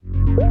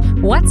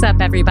What's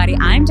up, everybody?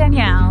 I'm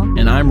Danielle.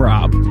 And I'm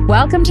Rob.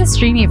 Welcome to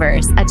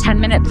Streamyverse, a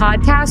 10-minute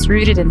podcast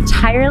rooted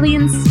entirely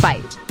in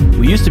spite.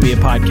 We used to be a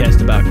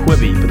podcast about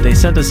Quibi, but they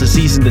sent us a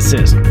cease and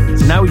desist.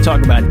 So now we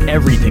talk about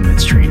everything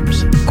that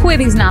streams.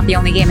 Quibi's not the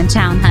only game in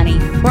town, honey.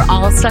 We're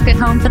all stuck at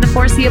home for the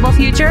foreseeable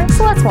future,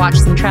 so let's watch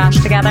some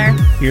trash together.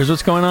 Here's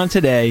what's going on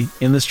today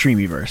in the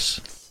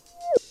Streamyverse.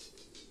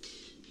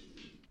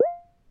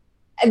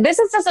 This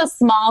is just a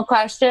small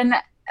question.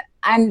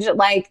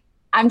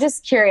 I'm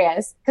just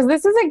curious because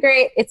this is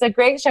it's a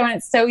great show and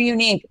it's so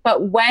unique.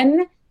 But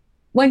when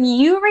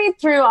you read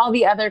through all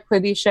the other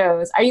Quibi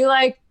shows, are you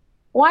like,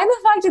 why the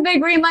fuck did they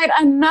greenlight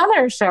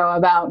another show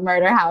about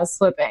murder house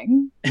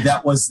flipping?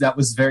 That was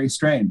very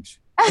strange.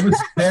 It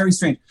was very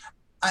strange.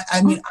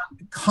 I mean,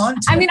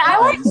 content. I mean, I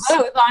like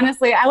both,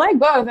 honestly. I like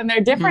both, and they're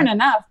different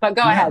enough. But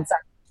go ahead,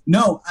 sorry.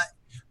 No,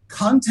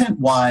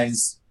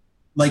 content-wise,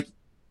 like,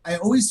 I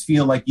always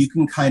feel like you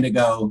can kind of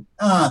go,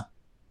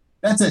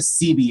 that's a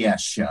CBS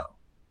show.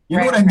 You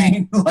know what I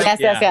mean? Like,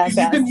 yes.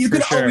 You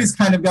can always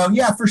kind of go,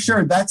 yeah, for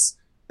sure. That's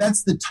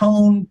the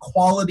tone,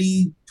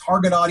 quality,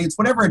 target audience,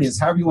 whatever it is,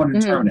 however you want to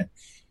determine it.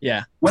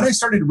 Yeah. When I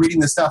started reading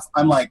this stuff,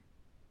 I'm like,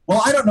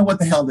 well, I don't know what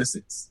the hell this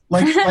is.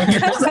 Like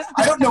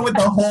I don't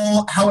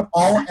know how it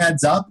all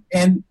adds up.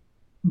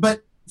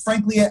 But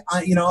frankly,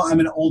 I'm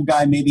an old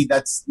guy. Maybe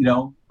that's,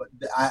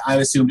 I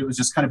assumed it was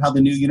just kind of how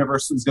the new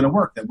universe was going to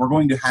work, that we're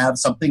going to have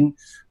something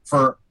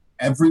for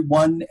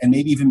everyone, and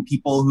maybe even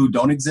people who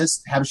don't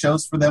exist have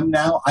shows for them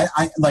now.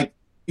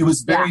 It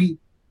was very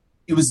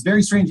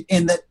strange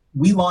in that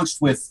we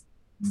launched with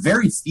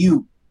very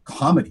few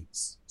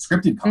comedies,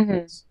 scripted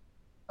comedies.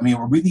 I mean,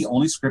 were we the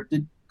only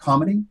scripted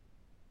comedy?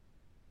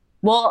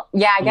 Well,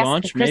 yeah, I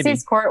guess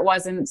Chrissy's Court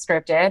wasn't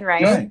scripted,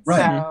 right?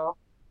 Right.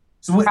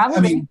 So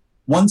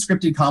one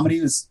scripted comedy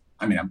is,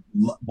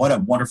 what a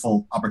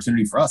wonderful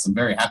opportunity for us. I'm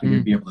very happy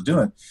to be able to do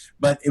it.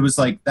 But it was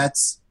like,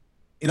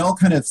 it all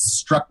kind of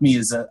struck me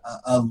as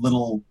a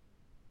little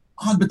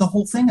odd, but the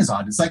whole thing is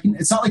odd. It's like,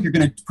 it's not like you're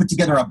going to put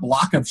together a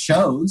block of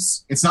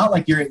shows. It's not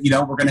like we're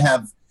going to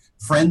have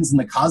Friends and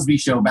the Cosby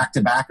Show back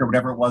to back or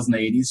whatever it was in the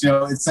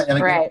 80s. It's like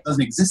it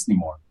doesn't exist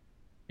anymore.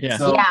 Yeah.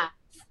 So,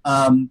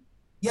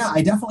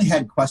 I definitely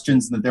had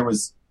questions that there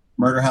was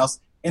Murder House.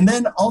 And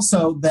then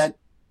also that,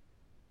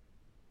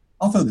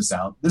 I'll throw this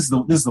out. This is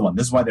the one.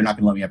 This is why they're not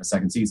going to let me have a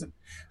second season.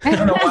 I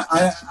don't know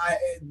why.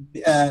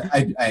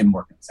 I'm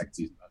working on the second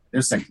season.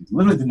 There's second season.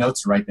 Literally, the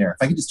notes are right there. If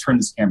I could just turn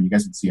this camera, you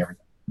guys would see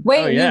everything.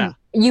 Wait,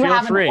 you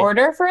have an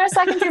order for a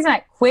second season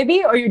at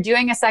Quibi, or you're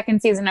doing a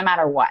second season no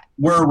matter what?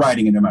 We're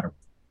writing it no matter what.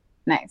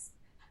 Nice.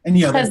 And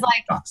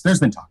there's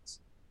been talks.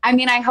 I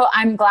mean,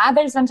 I'm glad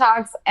there's been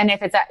talks, and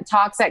if it's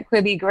talks at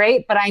Quibi,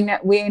 great. But I know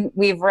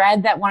we've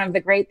read that one of the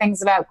great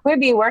things about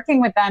Quibi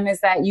working with them is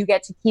that you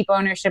get to keep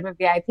ownership of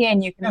the IP,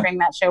 and you can bring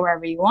that show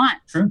wherever you want.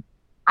 True.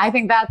 I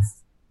think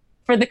that's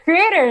for the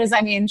creators.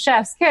 I mean,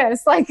 chef's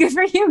kiss. Like, good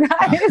for you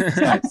guys.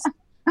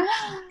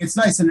 It's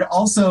nice, and it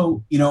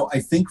also, I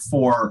think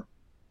for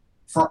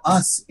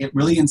us, it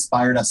really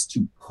inspired us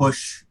to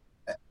push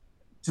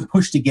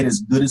to get as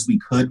good as we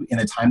could in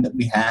the time that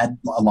we had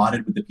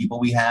allotted with the people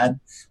we had.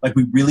 Like,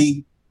 we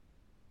really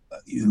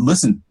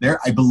listen there.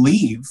 I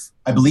believe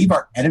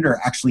our editor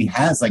actually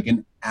has like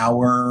an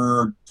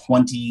hour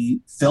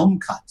 20 film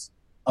cut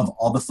of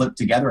all the flip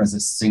together as a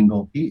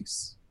single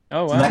piece.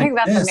 Oh, wow. I think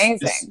that's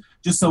amazing.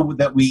 Just so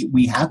that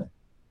we have it.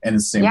 And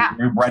it's the same. Yeah.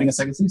 We're writing a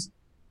second season.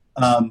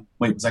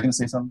 Wait, was I going to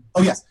say something?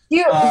 Oh, yes.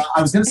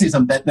 I was going to say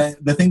something. That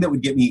the thing that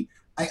would get me,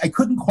 I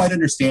couldn't quite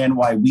understand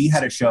why we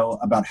had a show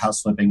about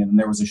house flipping, and then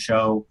there was a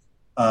show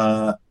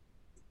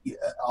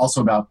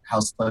also about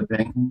house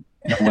flipping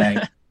in a way.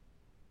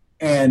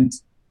 And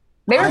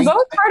they were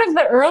both part of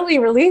the early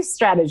release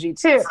strategy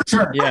too. For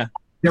sure. Yeah.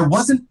 There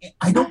wasn't.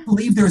 I don't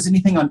believe there was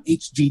anything on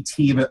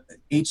HGTV.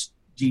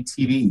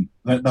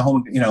 The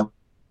whole.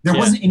 There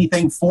wasn't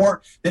anything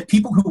for that.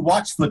 People who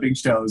watch flipping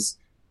shows,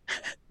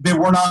 they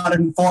were not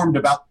informed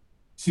about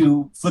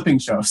two flipping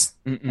shows.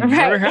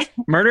 Right.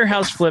 Murder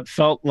House Flip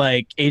felt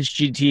like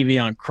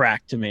HGTV on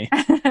crack to me.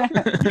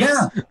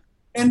 Yeah.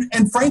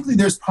 And frankly,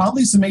 there's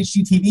probably some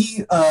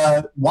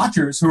HGTV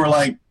watchers who are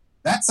like,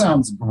 that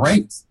sounds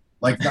great.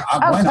 Like,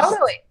 why not?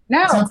 Totally.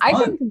 No,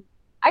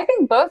 I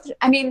think both.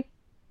 I mean,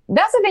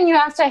 that's the thing you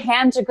have to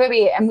hand to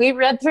Quibi. And we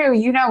read through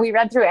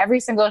every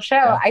single show.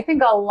 Yeah. I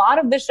think a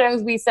lot of the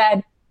shows we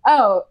said,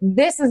 oh,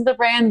 this is the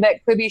brand that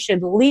Quibi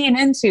should lean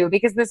into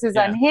because this is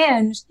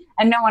unhinged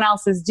and no one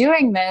else is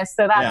doing this.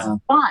 So that's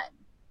fun.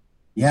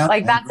 Yeah.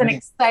 Like, that's an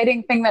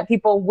exciting thing that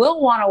people will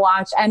want to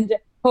watch and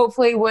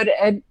hopefully would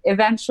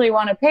eventually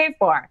want to pay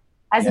for.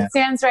 As it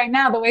stands right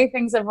now, the way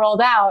things have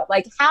rolled out,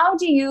 like, how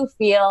do you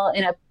feel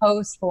in a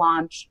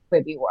post-launch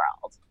Quibi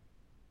world?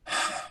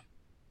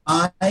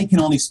 I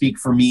can only speak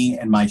for me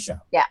and my show.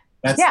 Yeah.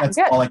 That's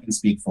all I can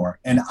speak for.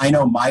 And I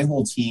know my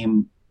whole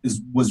team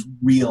was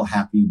real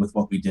happy with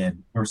what we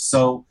did. We're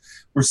so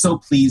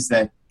pleased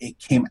that it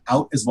came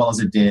out as well as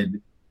it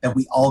did, that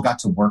we all got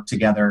to work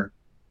together,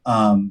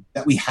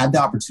 that we had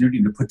the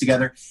opportunity to put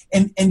together.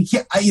 And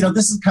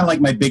this is kind of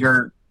like my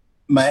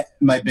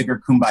my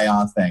bigger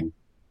kumbaya thing.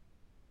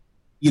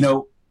 You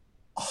know,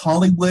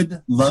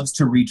 Hollywood loves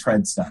to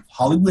retread stuff.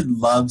 Hollywood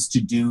loves to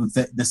do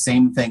the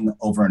same thing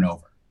over and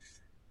over.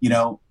 You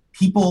know,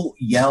 people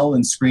yell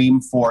and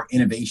scream for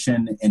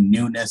innovation and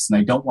newness, and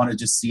I don't want to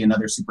just see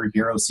another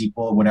superhero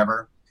sequel or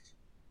whatever.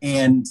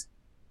 And,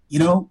 you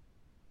know,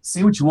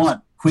 say what you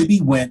want.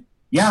 Quibi went,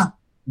 yeah,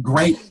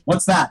 great.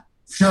 What's that?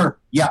 Sure.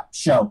 Yeah,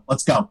 show.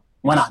 Let's go.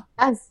 Why not?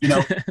 Yes. You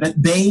know,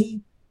 but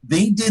they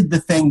did the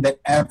thing that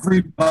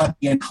everybody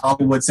in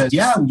Hollywood says,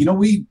 yeah, you know,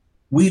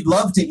 we'd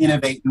love to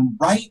innovate. And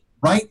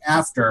right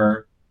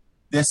after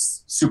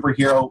this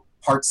superhero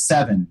part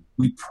 7,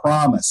 we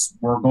promise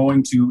we're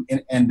going to,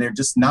 and they're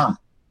just not.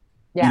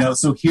 Yeah. You know,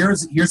 so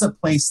here's a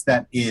place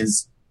that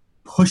is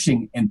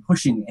pushing and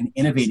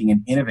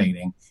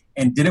innovating.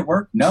 And did it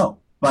work? No.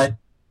 But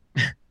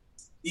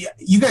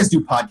you guys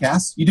do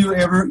podcasts. You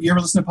ever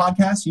listen to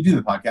podcasts? You do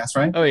the podcast,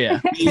 right? Oh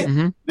yeah.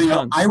 You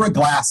know, Ira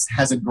Glass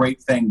has a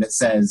great thing that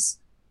says,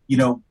 you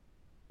know,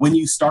 when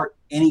you start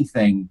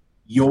anything,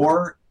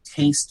 your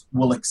taste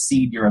will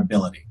exceed your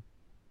ability.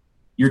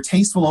 Your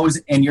taste will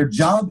always, and your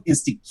job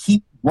is to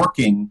keep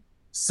working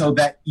so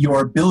that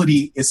your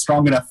ability is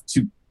strong enough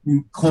to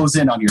close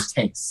in on your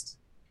taste.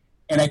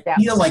 And I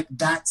feel like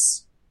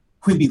that's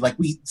Quibi. Like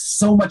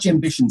so much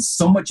ambition,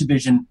 so much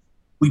vision.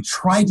 We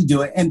tried to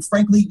do it. And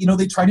frankly, you know,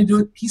 they tried to do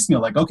it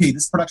piecemeal. Like, okay,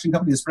 this production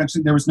company,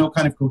 there was no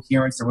kind of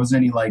coherence. There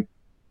wasn't any like,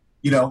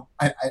 you know,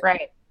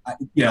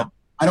 you know,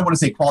 I don't want to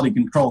say quality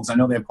control because I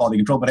know they have quality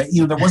control, but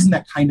you know, there wasn't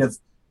that kind of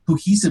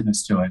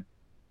cohesiveness to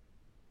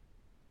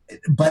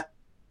it. But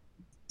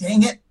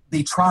dang it,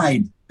 they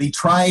tried.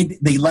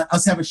 They let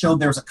us have a show.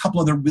 There's a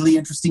couple other really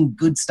interesting,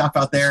 good stuff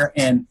out there.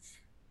 And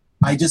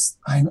I just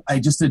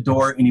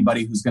adore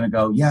anybody who's going to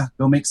go, yeah,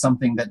 go make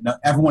something that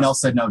everyone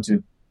else said no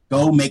to.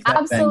 Go make that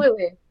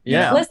Absolutely. thing.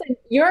 Yeah. Listen,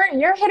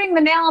 you're hitting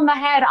the nail on the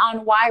head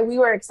on why we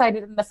were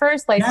excited in the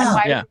first place and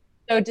why we were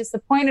so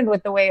disappointed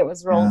with the way it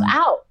was rolled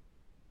out.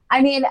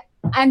 I mean,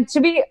 and to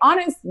be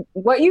honest,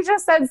 what you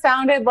just said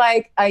sounded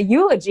like a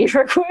eulogy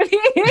for Quibi.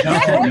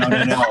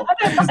 No.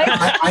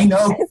 I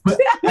know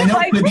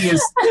Quibi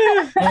is,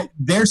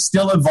 they're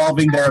still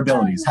evolving their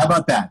abilities. How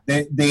about that?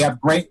 They have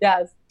great,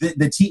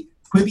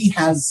 Quibi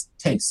has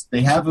taste.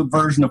 They have a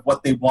version of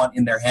what they want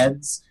in their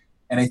heads.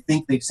 And I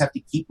think they just have to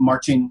keep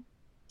marching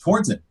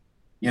towards it,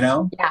 you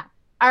know? Yeah.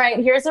 All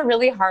right. Here's a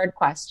really hard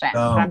question,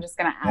 but I'm just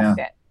going to ask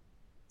it.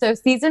 So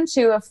season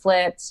 2 of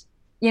Flipped,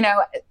 you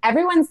know,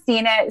 everyone's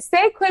seen it.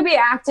 Say Quibi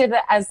acted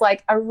as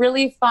like a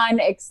really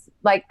fun, I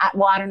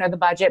don't know the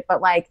budget,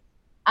 but like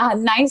a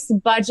nice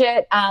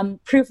budget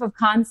proof of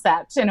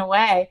concept in a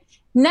way.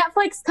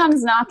 Netflix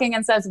comes knocking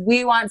and says,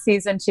 we want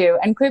season 2.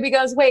 And Quibi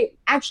goes, wait,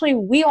 actually,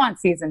 we want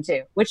season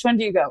 2. Which one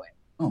do you go with?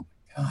 Oh,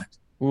 my God.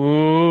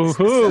 Is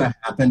this gonna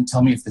happen?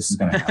 Tell me if this is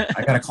going to happen.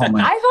 I got to call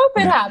my... I hope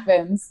it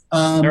happens.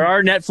 There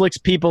are Netflix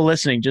people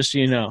listening, just so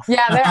you know.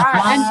 Yeah, there are.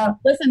 And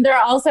listen, there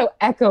are also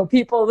Echo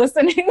people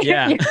listening.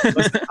 Yeah.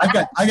 Listen,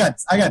 I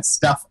got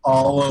stuff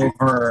all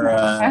over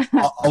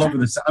all over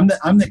this. I'm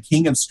the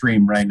king of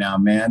stream right now,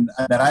 man.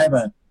 That I have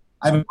a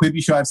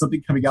Quibi show. I have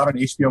something coming out on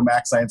HBO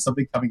Max. I have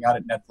something coming out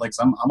at Netflix.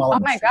 I'm all. Oh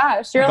my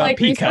gosh, you're like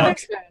Reese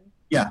Witherspoon.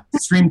 Yeah,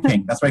 Stream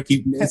King. That's what I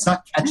keep. It's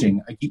not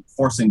catching. I keep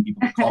forcing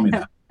people to call me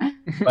that.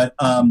 But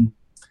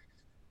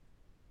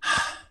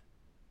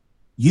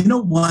you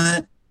know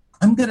what?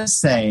 I'm gonna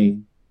say.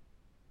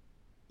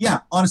 Yeah,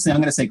 honestly, I'm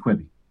gonna say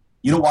Quibi.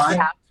 You know why?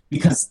 Yeah.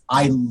 Because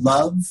I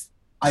love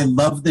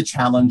the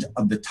challenge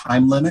of the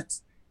time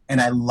limit, and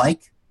I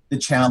like the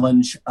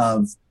challenge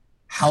of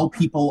how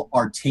people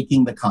are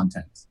taking the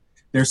content.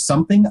 There's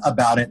something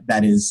about it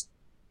that is,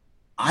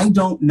 I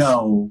don't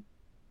know.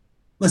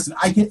 Listen,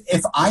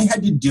 if I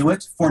had to do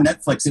it for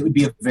Netflix, it would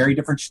be a very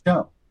different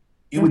show.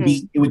 It would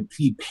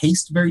be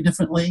paced very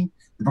differently.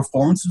 The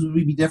performances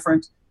would be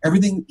different.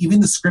 Everything, even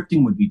the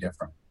scripting would be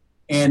different.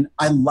 And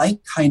I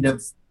like kind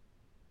of,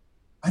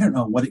 I don't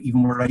know what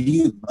word I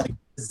use, like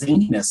the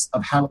zaniness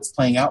of how it's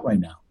playing out right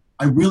now.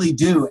 I really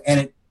do.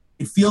 And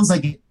it feels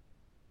like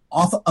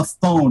off a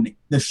phone,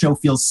 the show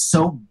feels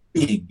so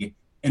big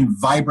and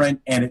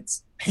vibrant and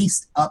it's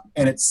paced up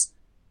and it's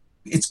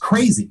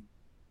crazy.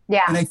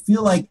 Yeah. And I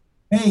feel like,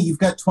 hey, you've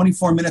got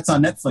 24 minutes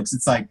on Netflix.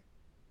 It's like,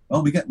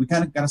 well, we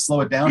kind of got to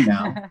slow it down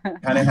now.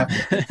 Kind of have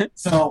to.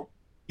 So,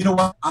 you know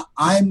what?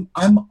 I'm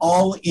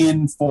all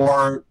in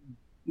for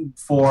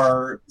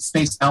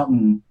Space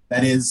Mountain.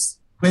 That is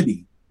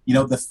Quibi. You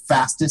know, the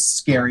fastest,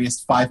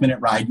 scariest 5-minute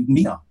ride you can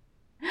be on.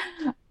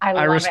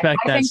 I respect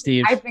that,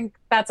 Steve. I think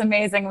that's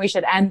amazing. We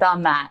should end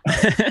on that.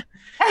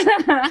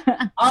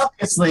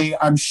 Obviously,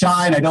 I'm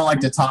shy and I don't like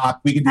to talk.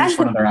 We could do this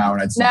for another hour.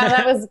 No,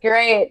 that was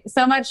great.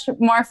 So much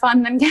more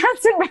fun than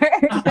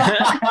Katzenberg.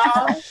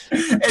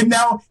 And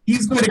now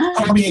he's going to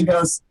call me and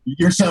goes,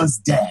 your show's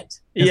dead.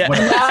 Yeah.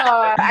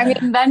 No, I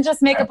mean, then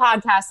just make a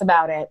podcast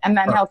about it and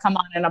then he'll come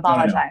on and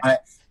apologize. No.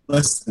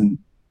 Listen,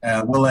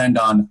 we'll end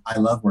on, I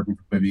love working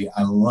for Quibi.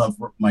 I love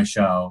my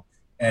show.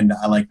 And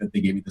I like that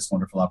they gave me this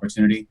wonderful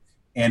opportunity.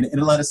 And it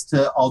led us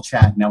to all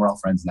chat. Now we're all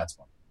friends, and that's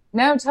fun.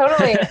 No,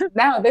 totally.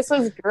 No, this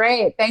was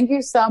great. Thank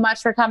you so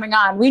much for coming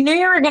on. We knew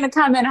you were going to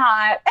come in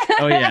hot.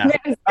 Oh, yeah.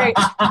 It was great.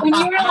 When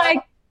you were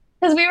like,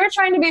 because we were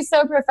trying to be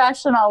so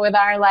professional with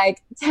our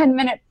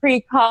 10-minute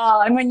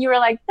pre-call. And when you were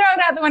like, throw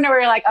it out the window, we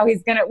were like, oh,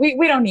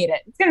 we don't need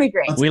it. It's going to be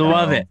great. We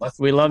love it.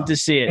 We love to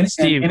see it.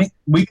 Steve.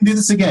 We can do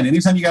this again.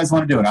 Anytime you guys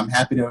want to do it, I'm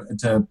happy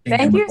to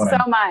Thank you so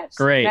much.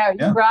 Great.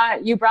 No,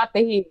 you brought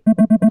the heat.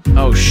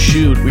 Oh,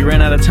 shoot. We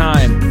ran out of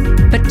time.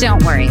 But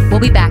don't worry, we'll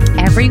be back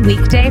every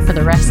weekday for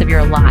the rest of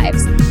your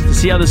lives. To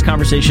see how this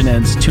conversation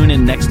ends, tune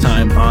in next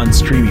time on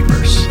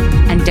Streamyverse.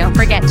 And don't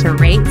forget to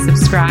rate,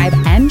 subscribe,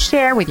 and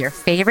share with your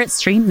favorite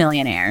Stream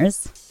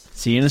millionaires.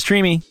 See you in the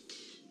Streamy.